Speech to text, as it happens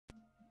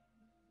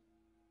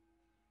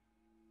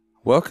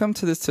Welcome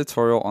to this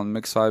tutorial on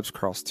MixVibes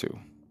Krauss 2.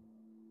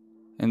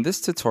 In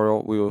this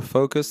tutorial, we will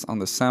focus on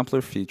the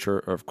sampler feature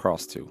of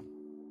Krauss 2.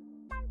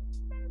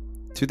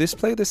 To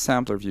display the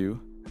sampler view,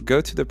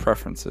 go to the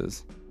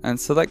Preferences and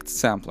select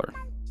Sampler.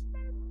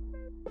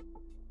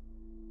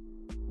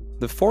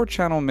 The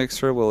 4-channel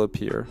mixer will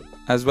appear,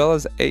 as well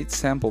as 8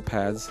 sample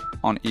pads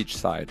on each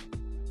side.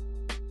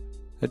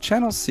 The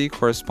channel C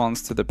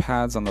corresponds to the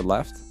pads on the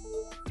left,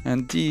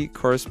 and D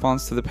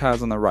corresponds to the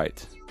pads on the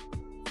right.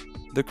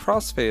 The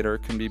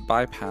crossfader can be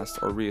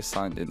bypassed or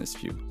reassigned in this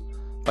view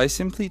by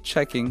simply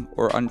checking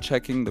or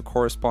unchecking the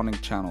corresponding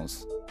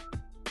channels.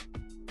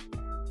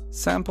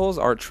 Samples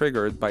are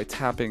triggered by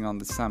tapping on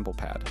the sample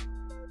pad.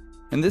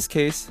 In this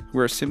case,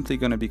 we're simply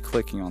going to be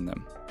clicking on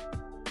them.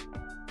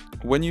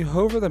 When you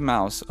hover the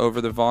mouse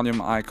over the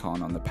volume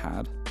icon on the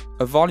pad,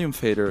 a volume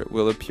fader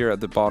will appear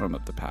at the bottom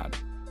of the pad.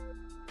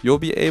 You'll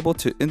be able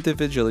to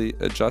individually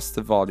adjust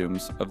the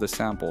volumes of the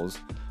samples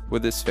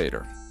with this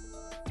fader.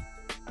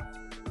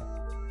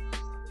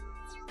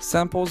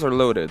 Samples are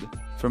loaded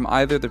from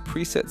either the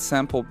preset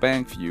sample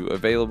bank view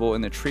available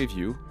in the tree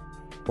view,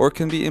 or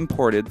can be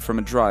imported from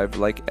a drive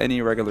like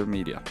any regular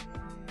media.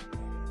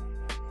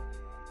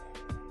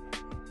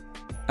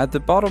 At the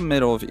bottom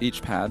middle of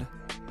each pad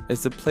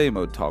is the play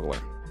mode toggler.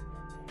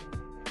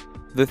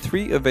 The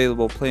 3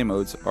 available play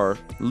modes are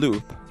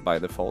loop by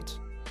default,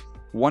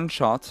 one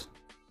shot,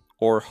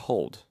 or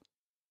hold.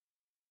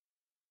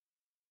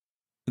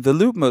 The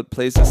loop mode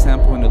plays the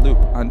sample in a loop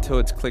until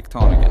it's clicked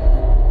on again.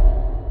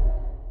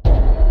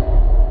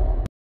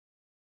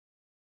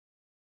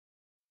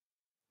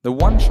 The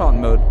one-shot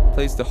mode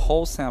plays the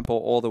whole sample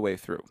all the way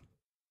through.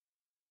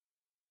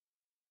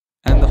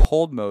 And the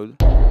hold mode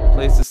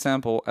plays the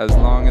sample as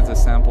long as the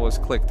sample is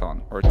clicked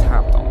on or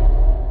tapped on.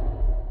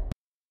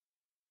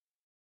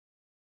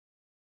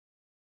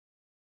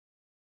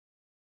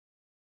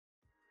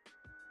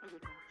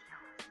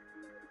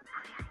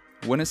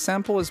 When a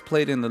sample is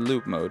played in the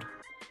loop mode,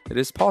 it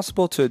is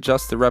possible to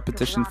adjust the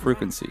repetition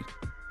frequency.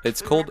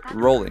 It's called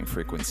rolling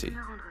frequency.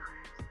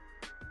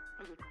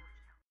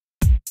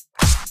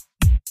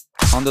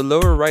 On the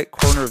lower right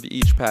corner of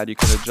each pad, you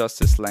can adjust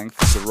this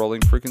length of the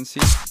rolling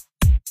frequency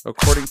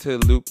according to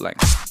the loop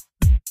length.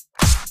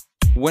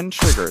 When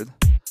triggered,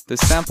 the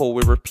sample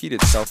will repeat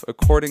itself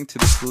according to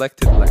the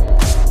selected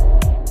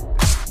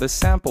length. The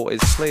sample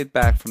is played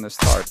back from the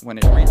start when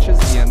it reaches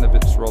the end of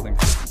its rolling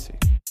frequency.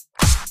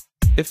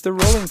 If the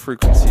rolling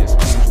frequency is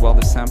changed while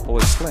the sample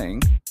is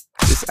playing,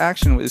 this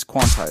action is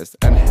quantized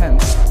and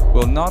hence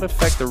will not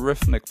affect the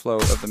rhythmic flow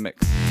of the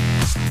mix.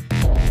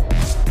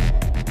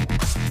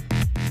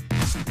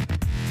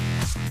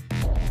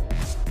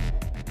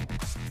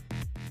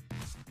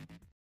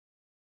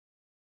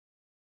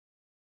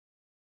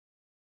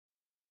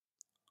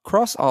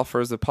 Krauss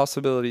offers the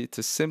possibility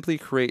to simply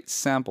create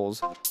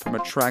samples from a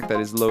track that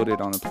is loaded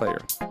on a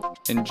player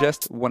in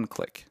just one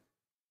click.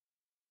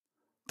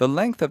 The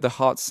length of the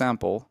hot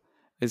sample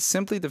is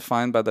simply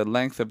defined by the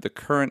length of the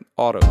current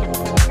auto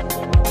loop.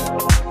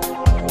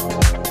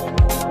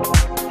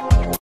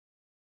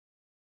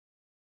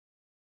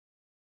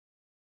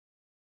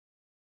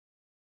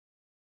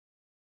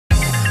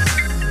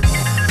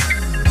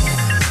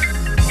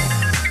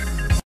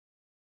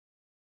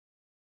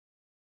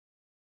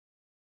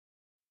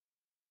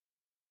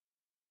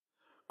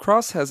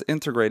 Krauss has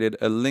integrated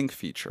a link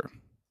feature.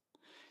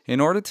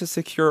 In order to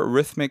secure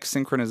rhythmic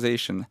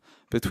synchronization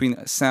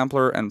between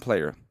sampler and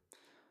player,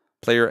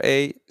 player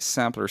A,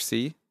 sampler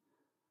C,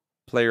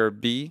 player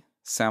B,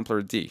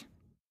 sampler D.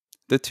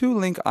 The 2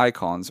 link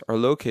icons are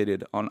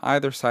located on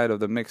either side of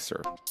the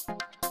mixer.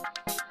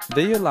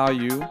 They allow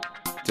you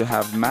to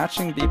have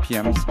matching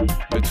BPMs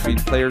between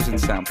players and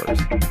samplers.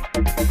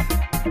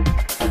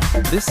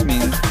 This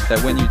means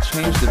that when you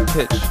change the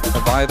pitch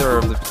of either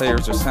of the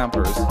players or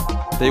samplers,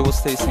 they will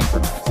stay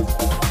synchronized.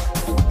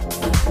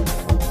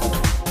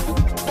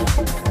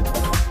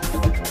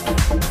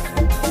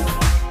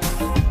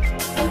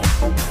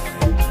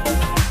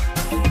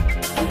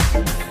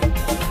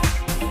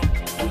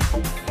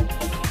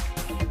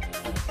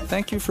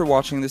 Thank you for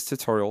watching this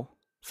tutorial.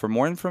 For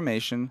more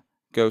information,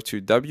 go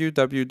to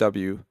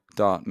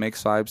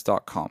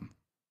www.mixvibes.com.